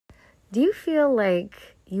Do you feel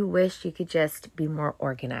like you wish you could just be more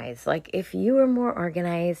organized? Like if you were more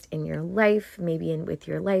organized in your life, maybe with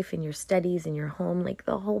your life and your studies and your home, like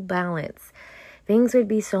the whole balance, things would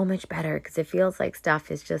be so much better because it feels like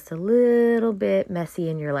stuff is just a little bit messy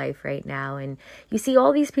in your life right now. And you see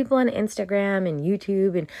all these people on Instagram and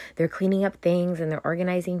YouTube and they're cleaning up things and they're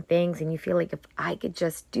organizing things. And you feel like if I could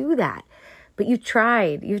just do that. But you've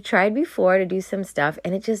tried before to do some stuff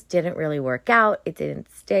and it just didn't really work out. It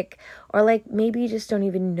didn't stick. Or like maybe you just don't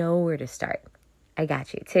even know where to start. I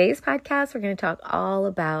got you. Today's podcast, we're going to talk all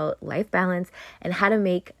about life balance and how to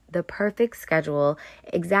make the perfect schedule,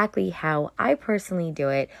 exactly how I personally do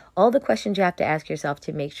it, all the questions you have to ask yourself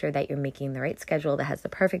to make sure that you're making the right schedule that has the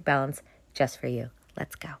perfect balance just for you.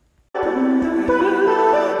 Let's go.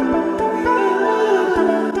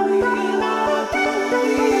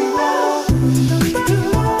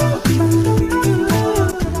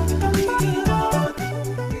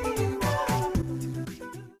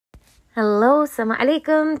 Hello, Assalamu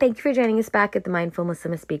alaikum. Thank you for joining us back at the Mindful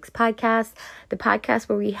Muslimah Speaks podcast, the podcast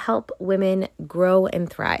where we help women grow and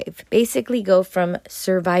thrive. Basically go from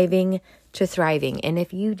surviving to thriving. And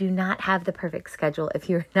if you do not have the perfect schedule, if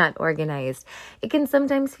you're not organized, it can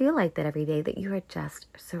sometimes feel like that every day that you are just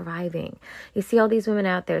surviving. You see all these women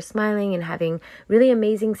out there smiling and having really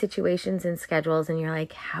amazing situations and schedules, and you're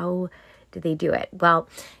like, how do they do it? Well,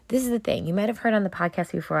 this is the thing. You might have heard on the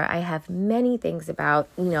podcast before, I have many things about,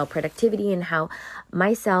 productivity and how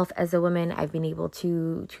myself as a woman, I've been able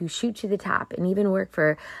to shoot to the top and even work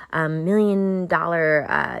for $1 million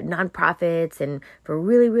nonprofits and for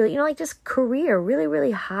really, really, just career, really,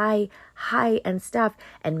 really high end stuff,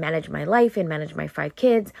 and manage my life and manage my 5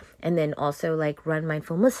 kids. And then also like run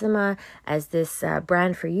Mindful Muslimah as this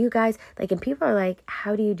brand for you guys. And people are like,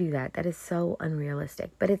 how do you do that? That is so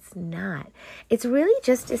unrealistic. But it's not. It's really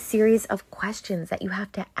just a series of questions that you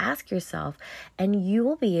have to ask yourself, and you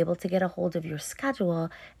will be able to get a hold of your schedule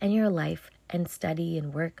and your life and study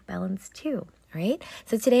and work balance too. Right?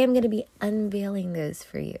 So today I'm going to be unveiling those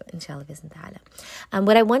for you, inshallah bismillah ta'ala.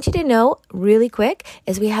 What I want you to know really quick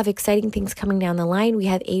is we have exciting things coming down the line. We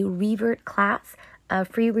have a revert class, a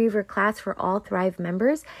free revert class for all Thrive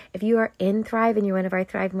members. If you are in Thrive and you're one of our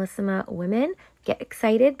Thrive Muslimah women, get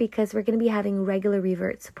excited because we're going to be having regular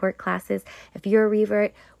revert support classes. If you're a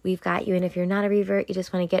revert, we've got you. And if you're not a revert, you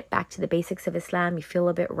just want to get back to the basics of Islam, you feel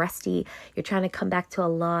a bit rusty, you're trying to come back to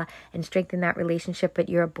Allah and strengthen that relationship, but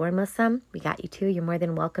you're a born Muslim, we got you too. You're more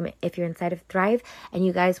than welcome if you're inside of Thrive. And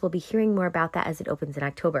you guys will be hearing more about that as it opens in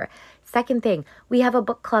October. Second thing, we have a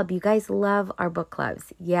book club. You guys love our book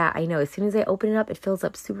clubs. Yeah, I know. As soon as I open it up, it fills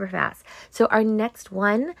up super fast. So our next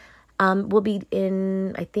one will be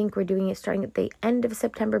I think we're doing it starting at the end of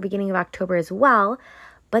September, beginning of October as well.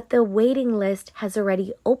 But the waiting list has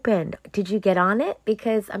already opened. Did you get on it?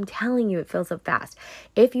 Because I'm telling you, it fills up fast.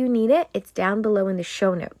 If you need it, it's down below in the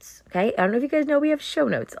show notes. Okay? I don't know if you guys know we have show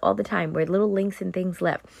notes all the time where little links and things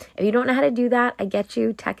live. If you don't know how to do that, I get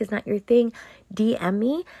you. Tech is not your thing. DM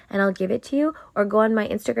me and I'll give it to you, or go on my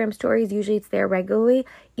Instagram stories. Usually it's there regularly.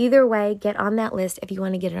 Either way, get on that list if you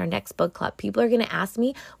want to get in our next book club. People are going to ask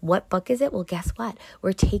me, what book is it? Well, guess what?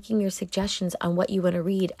 We're taking your suggestions on what you want to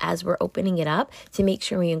read as we're opening it up to make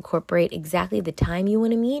sure we incorporate exactly the time you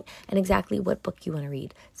want to meet and exactly what book you want to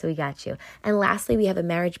read. So we got you. And lastly, we have a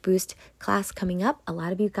marriage boost class coming up. A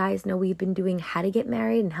lot of you guys know we've been doing how to get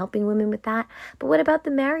married and helping women with that. But what about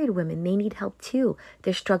the married women? They need help too.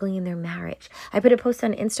 They're struggling in their marriage. I put a post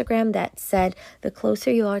on Instagram that said, the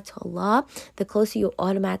closer you are to Allah, the closer you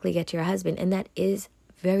automatically get to your husband. And that is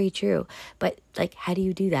very true. But how do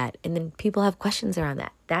you do that? And then people have questions around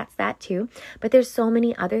that. That's that too. But there's so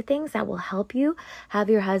many other things that will help you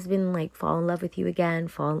have your husband fall in love with you again,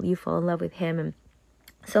 fall in love with him, and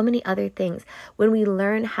so many other things when we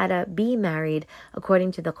learn how to be married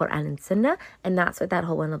according to the Quran and Sunnah. And that's what that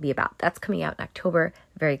whole one will be about. That's coming out in October.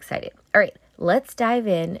 Very excited. All right, let's dive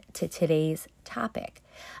in to today's topic.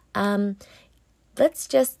 Let's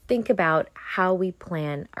just think about how we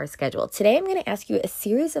plan our schedule. Today, I'm going to ask you a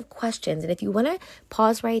series of questions. And if you want to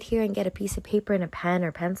pause right here and get a piece of paper and a pen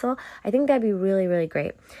or pencil, I think that'd be really, really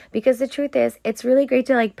great. Because the truth is, it's really great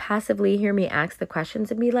to passively hear me ask the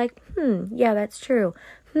questions and be like, yeah, that's true.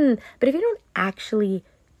 But if you don't actually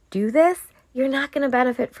do this, you're not going to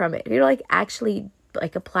benefit from it. If you don't actually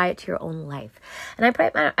apply it to your own life. And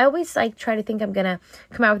I always try to think I'm going to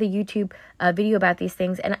come out with a YouTube video about these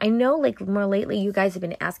things. And I know more lately, you guys have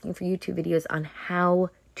been asking for YouTube videos on how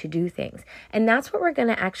to do things. And that's what we're going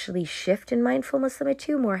to actually shift in Mindful Muslimah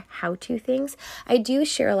to, more how-to things. I do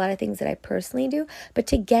share a lot of things that I personally do, but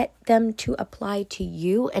to get them to apply to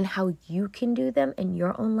you and how you can do them in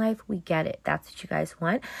your own life, we get it. That's what you guys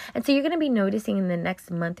want. And so you're going to be noticing in the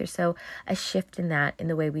next month or so a shift in that, in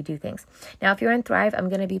the way we do things. Now, if you're on Thrive, I'm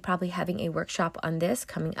going to be probably having a workshop on this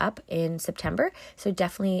coming up in September. So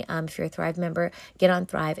definitely, if you're a Thrive member, get on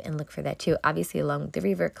Thrive and look for that too. Obviously, along with the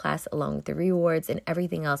Revert class, along with the rewards and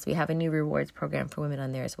everything else, we have a new rewards program for women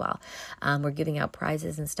on there as well. We're giving out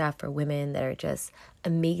prizes and stuff for women that are just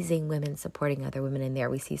amazing women supporting other women in there.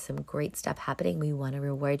 We see some great stuff happening. We want to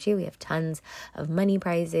reward you. We have tons of money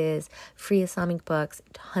prizes, free Islamic books,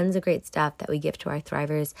 tons of great stuff that we give to our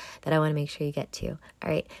Thrivers that I want to make sure you get to. All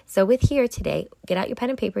right. So with here today, get out your pen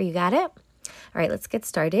and paper. You got it? All right, let's get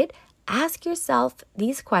started. Ask yourself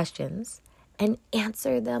these questions and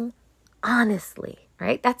answer them honestly,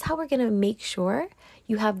 right? That's how we're going to make sure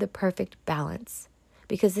you have the perfect balance,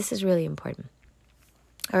 because this is really important.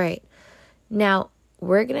 All right. Now,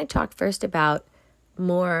 we're going to talk first about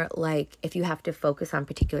more like if you have to focus on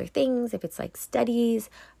particular things, if it's like studies,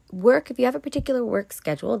 work. If you have a particular work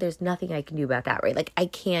schedule, there's nothing I can do about that, right? Like I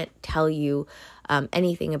can't tell you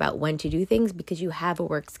anything about when to do things because you have a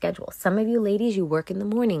work schedule. Some of you ladies, you work in the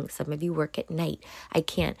morning. Some of you work at night. I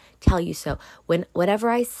can't tell you. So whatever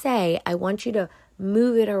I say, I want you to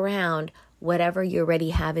move it around whatever you already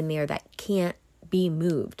have in there that can't be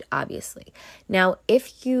moved, obviously. Now,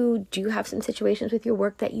 if you do have some situations with your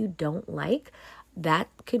work that you don't like, that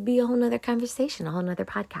could be a whole nother conversation, a whole nother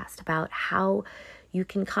podcast about how you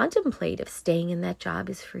can contemplate if staying in that job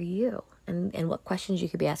is for you, and what questions you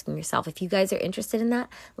could be asking yourself. If you guys are interested in that,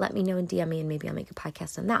 let me know and DM me, and maybe I'll make a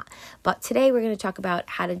podcast on that. But today we're going to talk about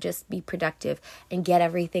how to just be productive and get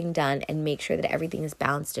everything done and make sure that everything is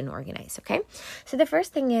balanced and organized, okay? So the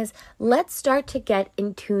first thing is, let's start to get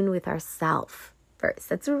in tune with ourselves first.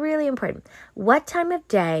 That's really important. What time of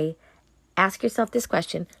day, ask yourself this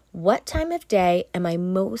question, what time of day am I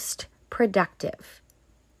most productive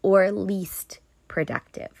or least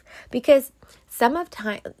productive? Because some of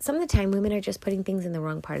the time women are just putting things in the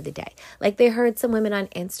wrong part of the day. Like they heard some women on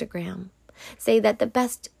Instagram say that the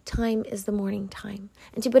best time is the morning time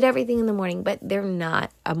and to put everything in the morning, but they're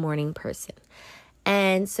not a morning person.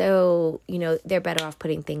 And so, they're better off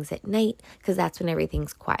putting things at night because that's when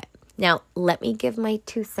everything's quiet. Now, let me give my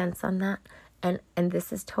 2 cents on that. And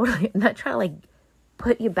this is totally, I'm not trying to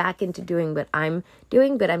put you back into doing what I'm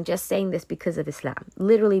doing, but I'm just saying this because of Islam,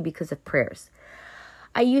 literally because of prayers.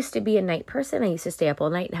 I used to be a night person. I used to stay up all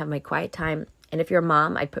night and have my quiet time. And if you're a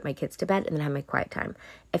mom, I'd put my kids to bed and then have my quiet time.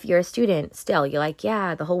 If you're a student, still, you're like,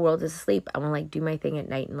 yeah, the whole world is asleep. I want to do my thing at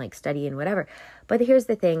night and study and whatever. But here's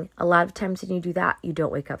the thing. A lot of times when you do that, you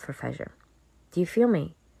don't wake up for Fajr. Do you feel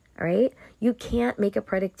me? All right. You can't make a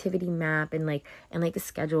productivity map and a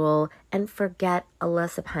schedule and forget Allah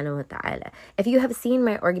subhanahu wa ta'ala. If you have seen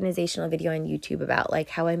my organizational video on YouTube about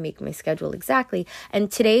how I make my schedule exactly,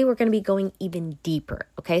 and today we're going to be going even deeper.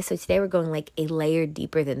 Okay. So today we're going a layer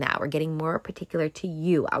deeper than that. We're getting more particular to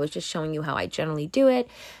you. I was just showing you how I generally do it,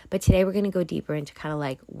 but today we're going to go deeper into kind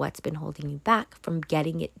of what's been holding you back from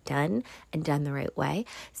getting it done and done the right way.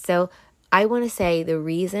 So I want to say the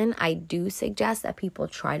reason I do suggest that people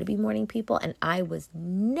try to be morning people, and I was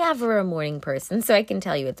never a morning person, so I can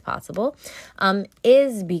tell you it's possible,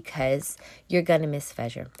 is because you're going to miss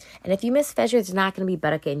Fajr. And if you miss Fajr, it's not going to be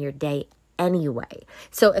barakah in your day anyway.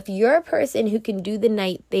 So if you're a person who can do the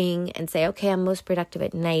night thing and say, okay, I'm most productive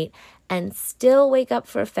at night, and still wake up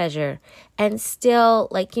for Fajr, and still,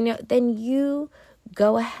 then you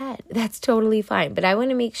go ahead. That's totally fine. But I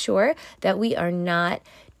want to make sure that we are not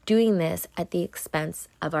doing this at the expense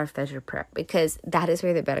of our Fajr prayer, because that is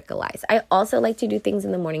where the barakah lies. I also like to do things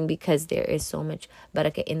in the morning because there is so much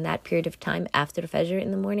barakah in that period of time after Fajr in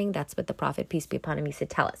the morning. That's what the Prophet, peace be upon him, used to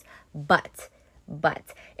tell us. But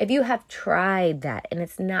if you have tried that and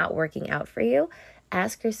it's not working out for you,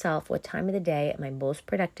 ask yourself, what time of the day am I most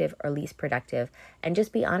productive or least productive? And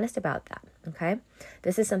just be honest about that, okay?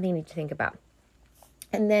 This is something you need to think about.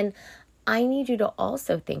 And then I need you to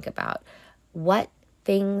also think about, what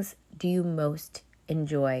things do you most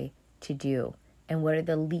enjoy to do? And what are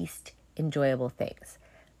the least enjoyable things?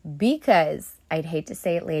 Because I'd hate to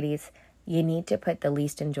say it, ladies, you need to put the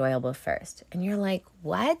least enjoyable first. And you're like,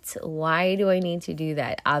 what? Why do I need to do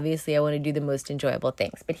that? Obviously, I want to do the most enjoyable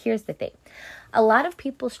things. But here's the thing. A lot of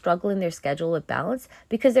people struggle in their schedule with balance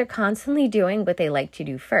because they're constantly doing what they like to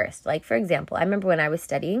do first. Like, for example, I remember when I was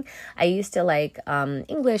studying, I used to like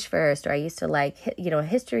English first, or I used to like,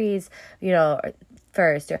 histories,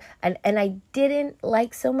 first, and I didn't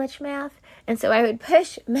like so much math. And so I would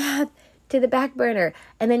push math to the back burner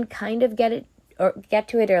and then kind of get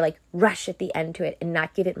to it or like rush at the end to it and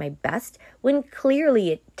not give it my best when clearly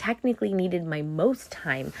it technically needed my most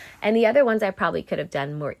time. And the other ones I probably could have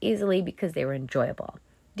done more easily because they were enjoyable.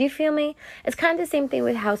 Do you feel me? It's kind of the same thing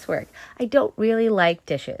with housework. I don't really like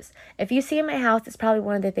dishes. If you see in my house, it's probably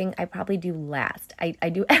one of the things I probably do last. I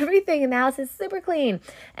do everything and the house is super clean.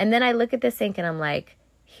 And then I look at the sink and I'm like,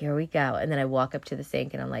 here we go. And then I walk up to the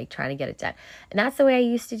sink and I'm like trying to get it done. And that's the way I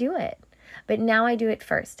used to do it. But now I do it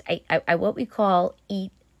first. I what we call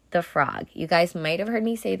eat the frog. You guys might have heard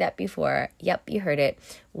me say that before. Yep, you heard it.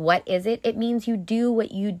 What is it? It means you do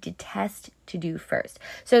what you detest to do first.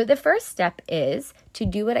 So the first step is to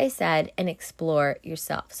do what I said and explore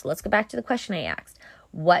yourself. So let's go back to the question I asked.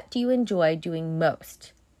 What do you enjoy doing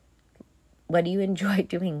most? What do you enjoy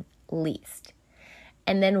doing least?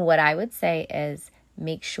 And then what I would say is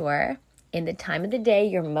make sure in the time of the day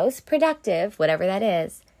you're most productive, whatever that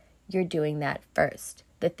is, you're doing that first.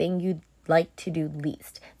 The thing you like to do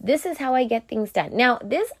least. This is how I get things done. Now,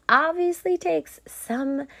 this obviously takes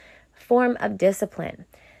some form of discipline,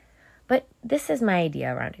 but this is my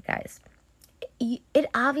idea around it, guys. It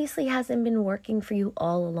obviously hasn't been working for you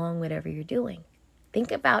all along, whatever you're doing.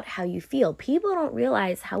 Think about how you feel. People don't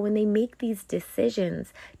realize how when they make these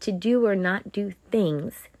decisions to do or not do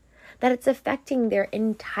things, that it's affecting their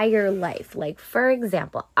entire life. Like, for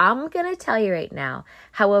example, I'm going to tell you right now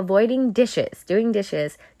how avoiding doing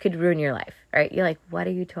dishes could ruin your life, right? You're like, what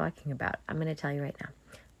are you talking about? I'm going to tell you right now.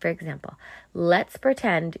 For example, let's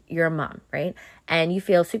pretend you're a mom, right? And you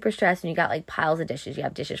feel super stressed and you got like piles of dishes. You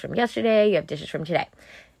have dishes from yesterday, you have dishes from today.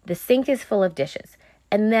 The sink is full of dishes.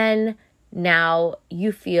 And then now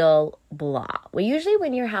you feel blah. Well, usually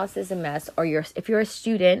when your house is a mess or if you're a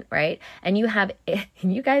student, right? And you have,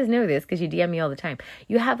 and you guys know this because you DM me all the time.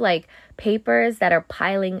 You have like papers that are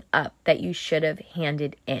piling up that you should have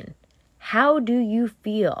handed in. How do you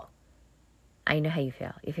feel? I know how you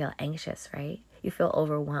feel. You feel anxious, right? You feel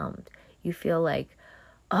overwhelmed. You feel like,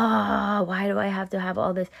 oh, why do I have to have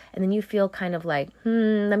all this? And then you feel kind of like,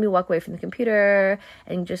 let me walk away from the computer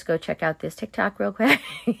and just go check out this TikTok real quick.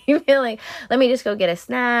 You feel like, let me just go get a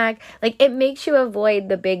snack. Like, it makes you avoid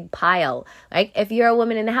the big pile. Like, if you're a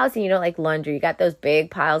woman in the house and you don't like laundry, you got those big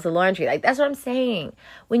piles of laundry. Like, that's what I'm saying.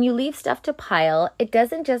 When you leave stuff to pile,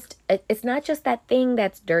 it's not just that thing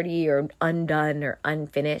that's dirty or undone or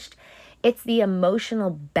unfinished. It's the emotional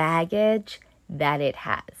baggage that it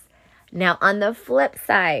has. Now, on the flip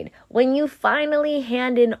side, when you finally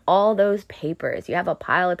hand in all those papers, you have a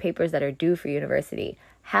pile of papers that are due for university.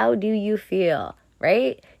 How do you feel,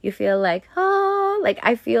 right? You feel like,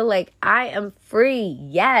 I feel like I am free.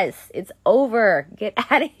 Yes, it's over. Get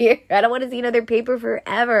out of here. I don't want to see another paper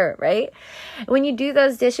forever, right? When you do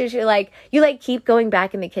those dishes, you keep going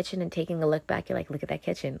back in the kitchen and taking a look back. You're like, look at that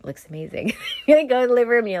kitchen. It looks amazing. You like go to the living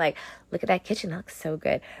room and you're like, look at that kitchen. That looks so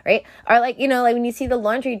good, right? Or like when you see the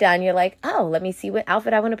laundry done, you're like, oh, let me see what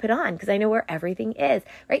outfit I want to put on because I know where everything is,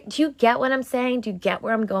 right? Do you get what I'm saying? Do you get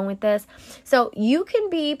where I'm going with this? So you can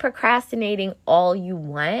be procrastinating all you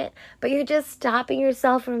want, but you're just stopping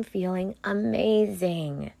yourself from feeling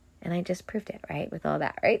amazing. And I just proved it, right? With all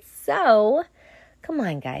that, right? So come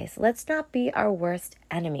on, guys. Let's not be our worst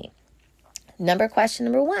enemy. Question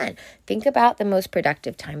number 1, think about the most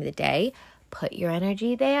productive time of the day. Put your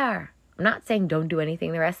energy there. I'm not saying don't do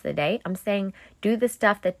anything the rest of the day. I'm saying do the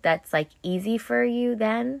stuff that's like easy for you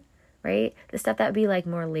then, right? The stuff that would be like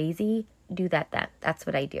more lazy, do that then. That's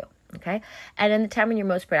what I do. Okay. And then the time when you're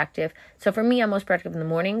most productive. So for me, I'm most productive in the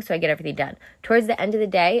morning. So I get everything done. Towards the end of the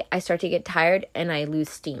day, I start to get tired and I lose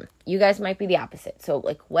steam. You guys might be the opposite. So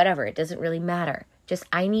like whatever, it doesn't really matter. Just,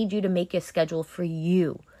 I need you to make a schedule for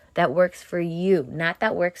you that works for you, not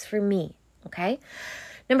that works for me. Okay.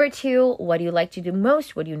 Number 2, what do you like to do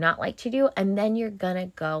most? What do you not like to do? And then you're going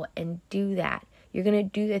to go and do that. You're going to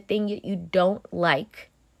do the thing that you don't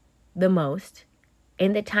like the most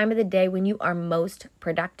in the time of the day when you are most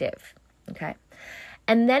productive, okay?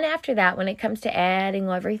 And then after that, when it comes to adding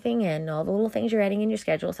everything in, all the little things you're adding in your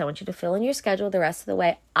schedule, so I want you to fill in your schedule the rest of the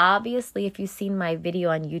way. Obviously, if you've seen my video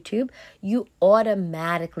on YouTube, you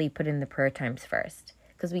automatically put in the prayer times first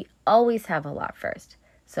because we always have a lot first.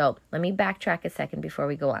 So let me backtrack a second before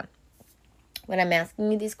we go on. When I'm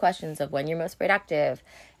asking you these questions of when you're most productive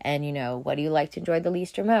and, what do you like to enjoy the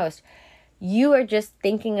least or most, you are just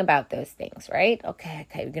thinking about those things, right? Okay,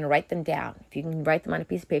 you're going to write them down. If you can write them on a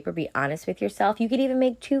piece of paper, be honest with yourself. You could even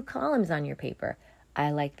make 2 columns on your paper. I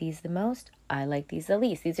like these the most. I like these the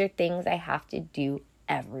least. These are things I have to do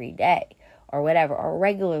every day or whatever, or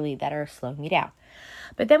regularly that are slowing me down.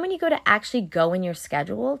 But then when you go to actually go in your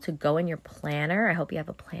schedule, to go in your planner, I hope you have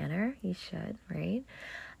a planner. You should, right?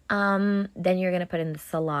 then you're going to put in the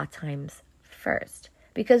salah times first,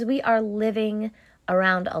 because we are living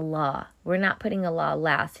around Allah. We're not putting Allah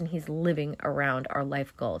last and he's living around our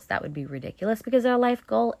life goals. That would be ridiculous, because our life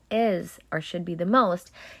goal is, or should be the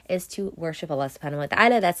most, is to worship Allah subhanahu wa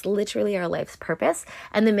ta'ala. That's literally our life's purpose.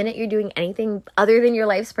 And the minute you're doing anything other than your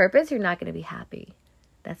life's purpose, you're not going to be happy.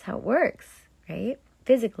 That's how it works, right?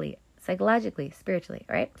 Physically, psychologically, spiritually,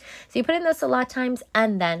 right? So you put in those salah times,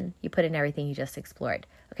 and then you put in everything you just explored.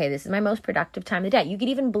 Okay, this is my most productive time of the day. You could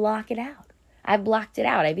even block it out. I've blocked it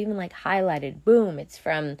out. I've even highlighted, boom, it's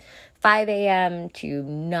from 5 a.m. to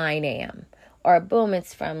 9 a.m. Or boom,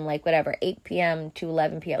 it's from 8 p.m. to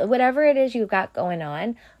 11 p.m. Whatever it is you've got going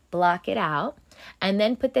on, block it out. And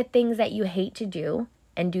then put the things that you hate to do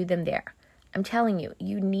and do them there. I'm telling you,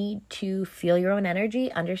 you need to feel your own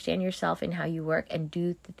energy, understand yourself and how you work, and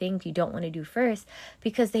do the things you don't want to do first,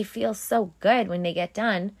 because they feel so good when they get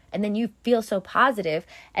done, and then you feel so positive.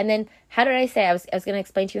 And then, how did I say? I was going to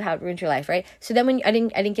explain to you how it ruins your life, right? So then I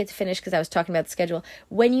didn't get to finish because I was talking about the schedule.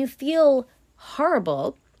 When you feel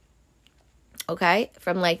horrible, okay,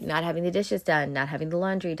 from not having the dishes done, not having the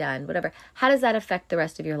laundry done, whatever, how does that affect the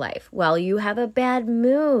rest of your life? Well, you have a bad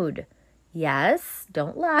mood. Yes,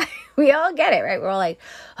 don't lie. We all get it, right? We're all like,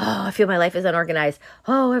 oh, I feel my life is unorganized.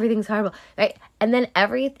 Oh, everything's horrible, right? And then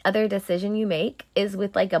every other decision you make is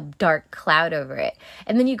with a dark cloud over it.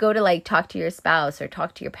 And then you go to talk to your spouse or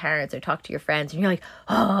talk to your parents or talk to your friends, and you're like,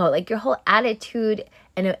 oh, your whole attitude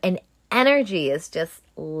and energy is just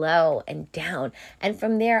low and down. And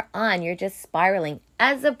from there on, you're just spiraling,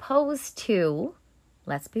 as opposed to,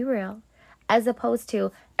 let's be real, as opposed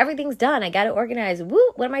to, everything's done, I got to organize.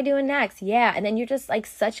 Woo, what am I doing next? Yeah. And then you're just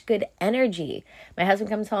such good energy. My husband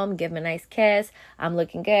comes home, give him a nice kiss. I'm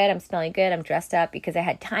looking good. I'm smelling good. I'm dressed up because I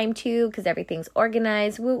had time to, because everything's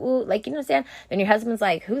organized. Woo, woo. You know what I'm saying? Then your husband's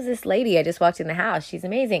like, who's this lady? I just walked in the house. She's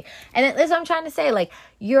amazing. And that's what I'm trying to say.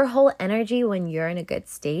 Your whole energy when you're in a good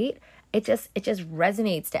state, it just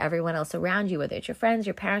resonates to everyone else around you, whether it's your friends,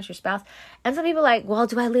 your parents, your spouse. And some people are well,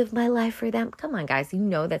 do I live my life for them? Come on, guys. You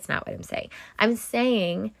know that's not what I'm saying. I'm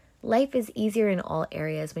saying life is easier in all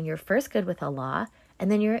areas when you're first good with Allah,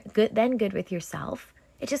 and then you're good with yourself.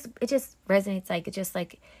 It just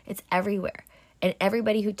resonates it's everywhere. And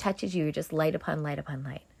everybody who touches you, you're just light upon light upon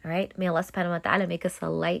light. All right? May Allah subhanahu wa ta'ala make us a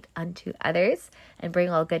light unto others and bring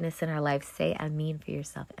all goodness in our lives. Say Ameen for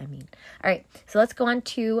yourself. Ameen. All right. So let's go on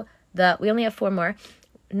to we only have 4 more.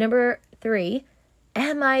 Number 3,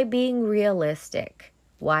 am I being realistic?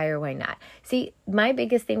 Why or why not? See, my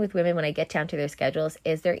biggest thing with women when I get down to their schedules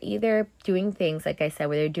is they're either doing things, like I said,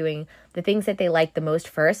 where they're doing the things that they like the most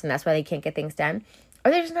first, and that's why they can't get things done,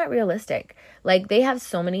 or they're just not realistic. They have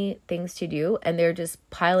so many things to do, and they're just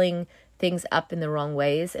piling things up in the wrong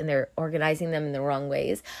ways, and they're organizing them in the wrong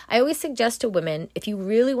ways. I always suggest to women, if you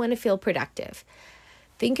really want to feel productive,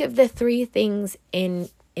 think of the 3 things in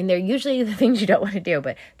there, usually the things you don't want to do,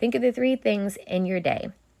 but think of the 3 things in your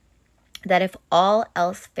day that if all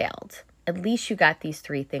else failed, at least you got these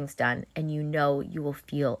 3 things done, and you will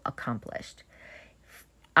feel accomplished.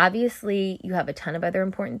 Obviously, you have a ton of other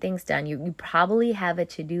important things done. You probably have a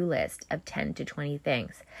to-do list of 10 to 20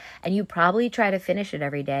 things, and you probably try to finish it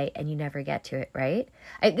every day, and you never get to it, right?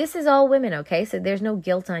 This is all women, okay? So there's no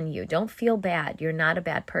guilt on you. Don't feel bad. You're not a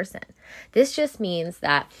bad person. This just means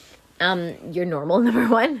that you're normal, number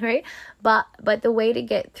 1, right? But the way to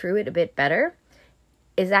get through it a bit better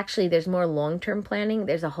is actually, there's more long-term planning.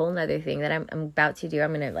 There's a whole nother thing that I'm about to do.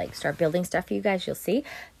 I'm going to start building stuff for you guys. You'll see,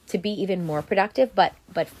 to be even more productive. But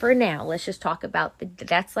for now, let's just talk about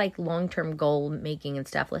that's long-term goal making and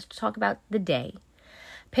stuff. Let's talk about the day.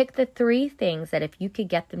 Pick the 3 things that if you could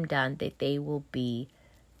get them done, that they will be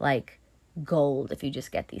gold if you just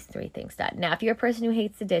get these 3 things done. Now, if you're a person who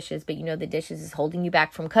hates the dishes, but the dishes is holding you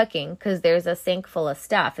back from cooking because there's a sink full of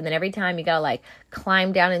stuff, and then every time you gotta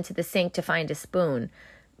climb down into the sink to find a spoon,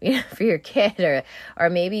 for your kid, or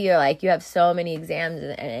maybe you're you have so many exams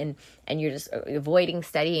and you're just avoiding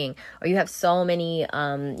studying, or you have so many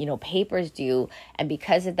papers due, and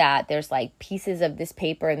because of that there's pieces of this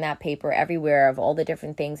paper and that paper everywhere of all the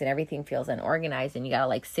different things, and everything feels unorganized, and you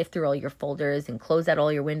gotta sift through all your folders and close out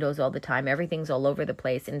all your windows all the time. Everything's all over the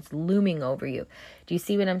place and it's looming over you. Do you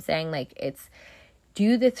see what I'm saying? It's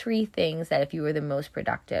do the 3 things that if you were the most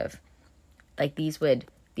productive,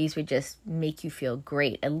 these would just make you feel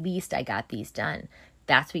great. At least I got these done.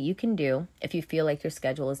 That's what you can do if you feel like your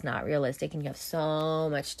schedule is not realistic and you have so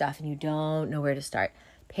much stuff and you don't know where to start.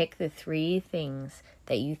 Pick the 3 things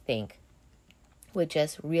that you think would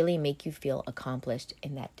just really make you feel accomplished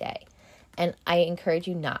in that day. And I encourage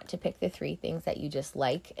you not to pick the 3 things that you just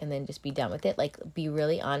like and then just be done with it. Like, be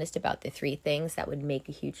really honest about the 3 things that would make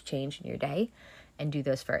a huge change in your day and do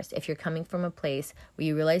those first. If you're coming from a place where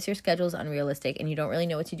you realize your schedule is unrealistic and you don't really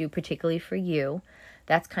know what to do, particularly for you,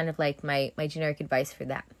 that's kind of like my generic advice for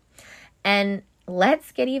that. And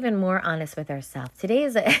let's get even more honest with ourselves.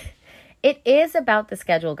 It is about the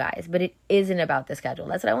schedule, guys, but it isn't about the schedule.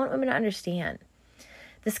 That's what I want women to understand.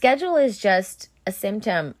 The schedule is just a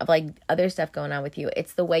symptom of like other stuff going on with you.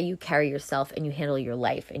 It's the way you carry yourself and you handle your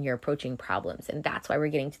life and you're approaching problems. And that's why we're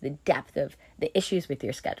getting to the depth of the issues with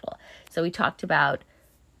your schedule. So we talked about,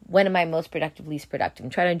 when am I most productive, least productive?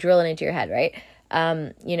 I'm trying to drill it into your head, right?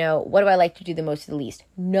 What do I like to do the most or the least?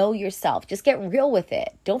 Know yourself. Just get real with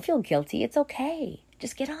it. Don't feel guilty. It's okay.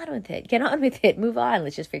 Just get on with it. Get on with it. Move on.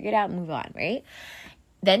 Let's just figure it out and move on, right?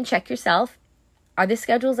 Then check yourself. Are the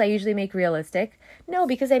schedules I usually make realistic? No,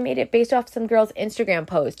 because I made it based off some girl's Instagram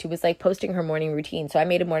post who was like posting her morning routine. So I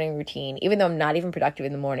made a morning routine, even though I'm not even productive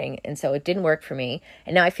in the morning. And so it didn't work for me.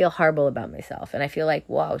 And now I feel horrible about myself. And I feel like,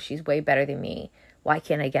 whoa, she's way better than me. Why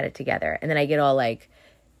can't I get it together? And then I get all like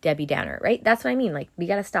Debbie Downer, right? That's what I mean. Like, we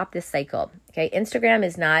got to stop this cycle. Okay. Instagram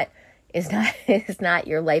is not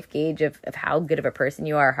your life gauge of how good of a person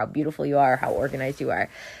you are, how beautiful you are, how organized you are.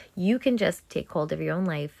 You can just take hold of your own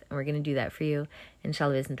life, and we're going to do that for you.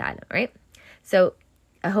 Inshallah isn't that, right? So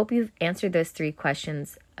I hope you've answered those 3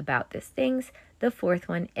 questions about these things. The 4th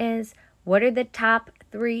one is, what are the top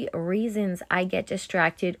 3 reasons I get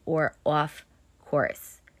distracted or off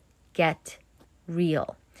course? Get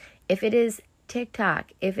real. If it is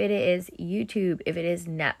TikTok, if it is YouTube, if it is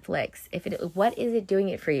Netflix, what is it doing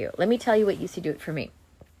it for you? Let me tell you what used to do it for me.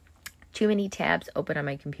 Too many tabs open on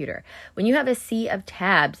my computer. When you have a sea of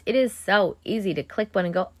tabs, it is so easy to click one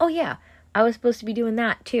and go, oh yeah, I was supposed to be doing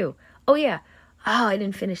that too. Oh yeah, oh, I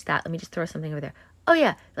didn't finish that. Let me just throw something over there. Oh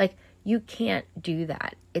yeah, like, you can't do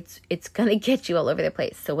that. It's going to get you all over the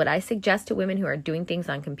place. So what I suggest to women who are doing things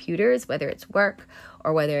on computers, whether it's work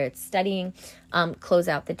or whether it's studying, close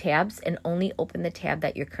out the tabs and only open the tab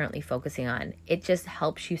that you're currently focusing on. It just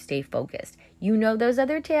helps you stay focused. You know, those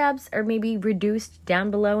other tabs are maybe reduced down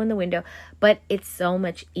below in the window, but it's so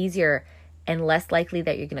much easier and less likely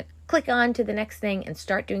that you're going to click on to the next thing and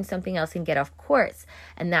start doing something else and get off course.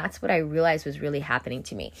 And that's what I realized was really happening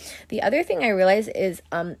to me. The other thing I realized is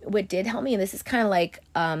what did help me, and this is kind of like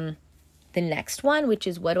the next one, which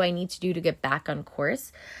is, what do I need to do to get back on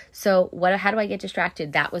course? So how do I get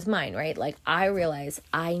distracted? That was mine, right? Like, I realized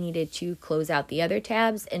I needed to close out the other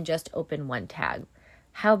tabs and just open one tab.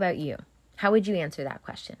 How about you? How would you answer that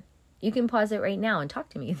question? You can pause it right now and talk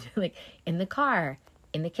to me, like in the car,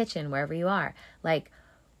 in the kitchen, wherever you are. Like,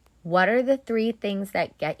 what are the 3 things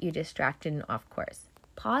that get you distracted and off course?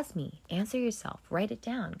 Pause me, answer yourself, write it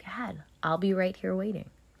down. Go ahead. I'll be right here waiting.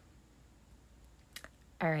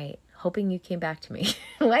 All right. Hoping you came back to me.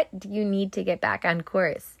 What do you need to get back on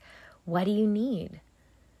course? What do you need?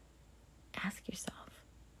 Ask yourself.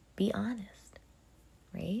 Be honest,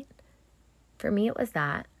 right? For me, it was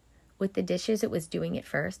that. With the dishes, it was doing it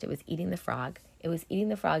first. It was eating the frog. It was eating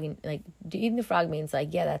the frog, and like, eating the frog means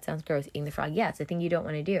like, yeah, that sounds gross. Eating the frog, yeah, it's a thing you don't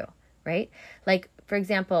want to do, right? Like, for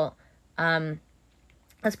example,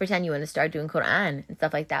 let's pretend you want to start doing Quran and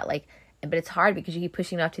stuff like that. Like, but it's hard because you keep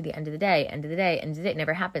pushing it off to the end of the day. It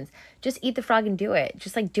never happens. Just eat the frog and do it.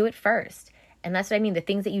 Just like, do it first. And that's what I mean. The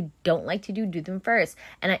things that you don't like to do them first.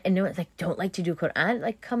 And I know it's like, don't like to do Quran.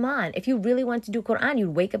 Like, come on. If you really want to do Quran,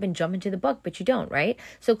 you'd wake up and jump into the book, but you don't, right?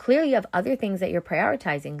 So clearly you have other things that you're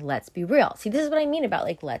prioritizing. Let's be real. See, this is what I mean about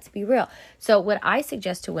like, let's be real. So what I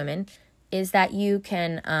suggest to women is that you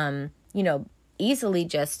can, easily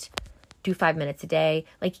just do 5 minutes a day,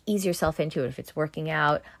 like, ease yourself into it. If it's working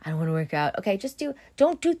out, I don't want to work out. Okay,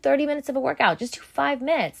 don't do 30 minutes of a workout. Just do 5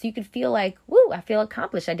 minutes. So you could feel like, woo, I feel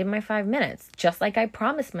accomplished. I did my 5 minutes, just like I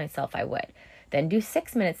promised myself I would. Then do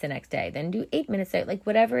 6 minutes the next day. Then do 8 minutes, like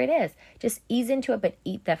whatever it is. Just ease into it, but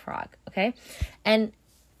eat that frog, okay? And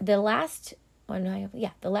the last one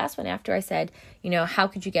after I said, how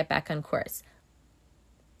could you get back on course?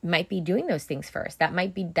 Might be doing those things first. That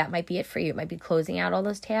might be it for you. It might be closing out all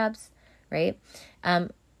those tabs, right?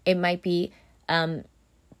 It might be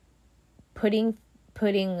putting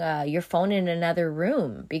your phone in another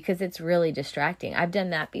room because it's really distracting. I've done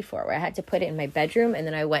that before where I had to put it in my bedroom and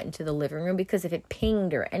then I went into the living room because if it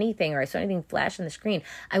pinged or anything, or I saw anything flash on the screen,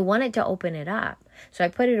 I wanted to open it up. So I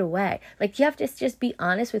put it away. Like, you have to just be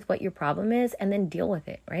honest with what your problem is and then deal with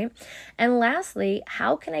it, right? And lastly,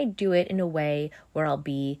 how can I do it in a way where I'll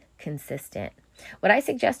be consistent? What I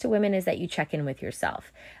suggest to women is that you check in with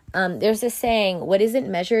yourself. There's this saying, what isn't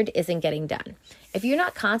measured isn't getting done. If you're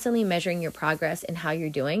not constantly measuring your progress and how you're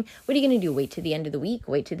doing, what are you going to do? Wait to the end of the week?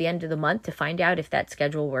 Wait to the end of the month to find out if that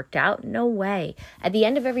schedule worked out? No way. At the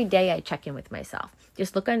end of every day, I check in with myself.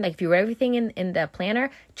 Just look on, like, if you wrote everything in the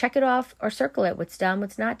planner, check it off or circle it. What's done,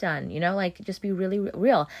 what's not done. Like, just be really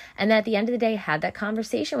real. And then at the end of the day, have that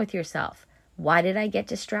conversation with yourself. Why did I get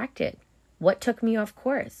distracted? What took me off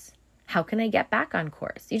course? How can I get back on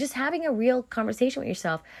course? You're just having a real conversation with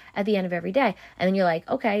yourself at the end of every day. And then you're like,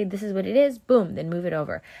 okay, this is what it is. Boom, then move it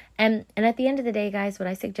over. And at the end of the day, guys, what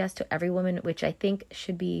I suggest to every woman, which I think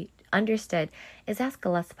should be understood, is ask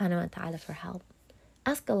Allah subhanahu wa ta'ala for help.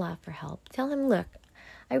 Ask Allah for help. Tell him, look,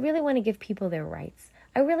 I really want to give people their rights.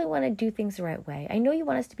 I really want to do things the right way. I know you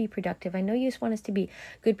want us to be productive. I know you just want us to be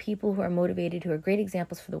good people who are motivated, who are great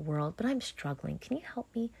examples for the world, but I'm struggling. Can you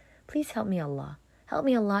help me? Please help me, Allah. Help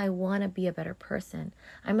me, Allah. I want to be a better person.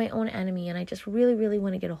 I'm my own enemy, and I just really, really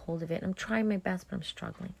want to get a hold of it. And I'm trying my best, but I'm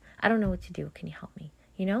struggling. I don't know what to do. Can you help me?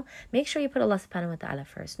 Make sure you put Allah subhanahu wa ta'ala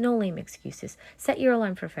first. No lame excuses. Set your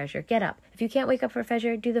alarm for Fajr. Get up. If you can't wake up for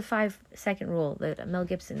Fajr, do the 5-second rule that Mel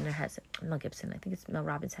Gibson, I think it's Mel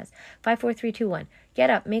Robbins has. 5, 4, 3, 2, 1.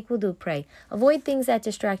 Get up, make wudu, pray. Avoid things that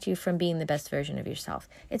distract you from being the best version of yourself.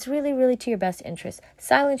 It's really, really to your best interest.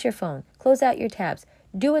 Silence your phone. Close out your tabs.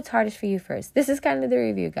 Do what's hardest for you first. This is kind of the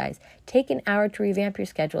review, guys. Take an hour to revamp your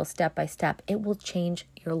schedule step by step. It will change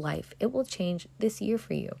your life. It will change this year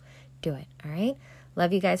for you. Do it, all right?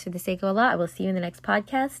 Love you guys for the sake of Allah. I will see you in the next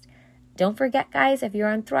podcast. Don't forget, guys, if you're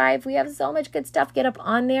on Thrive, we have so much good stuff. Get up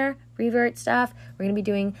on there, revert stuff. We're going to be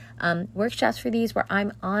doing workshops for these where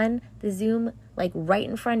I'm on the Zoom, like right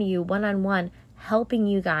in front of you, one-on-one, helping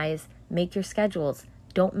you guys make your schedules.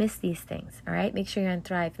 Don't miss these things, all right? Make sure you're on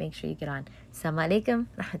Thrive. Make sure you get on. Assalamu alaikum,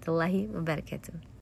 rahmatullahi wa barakatuh.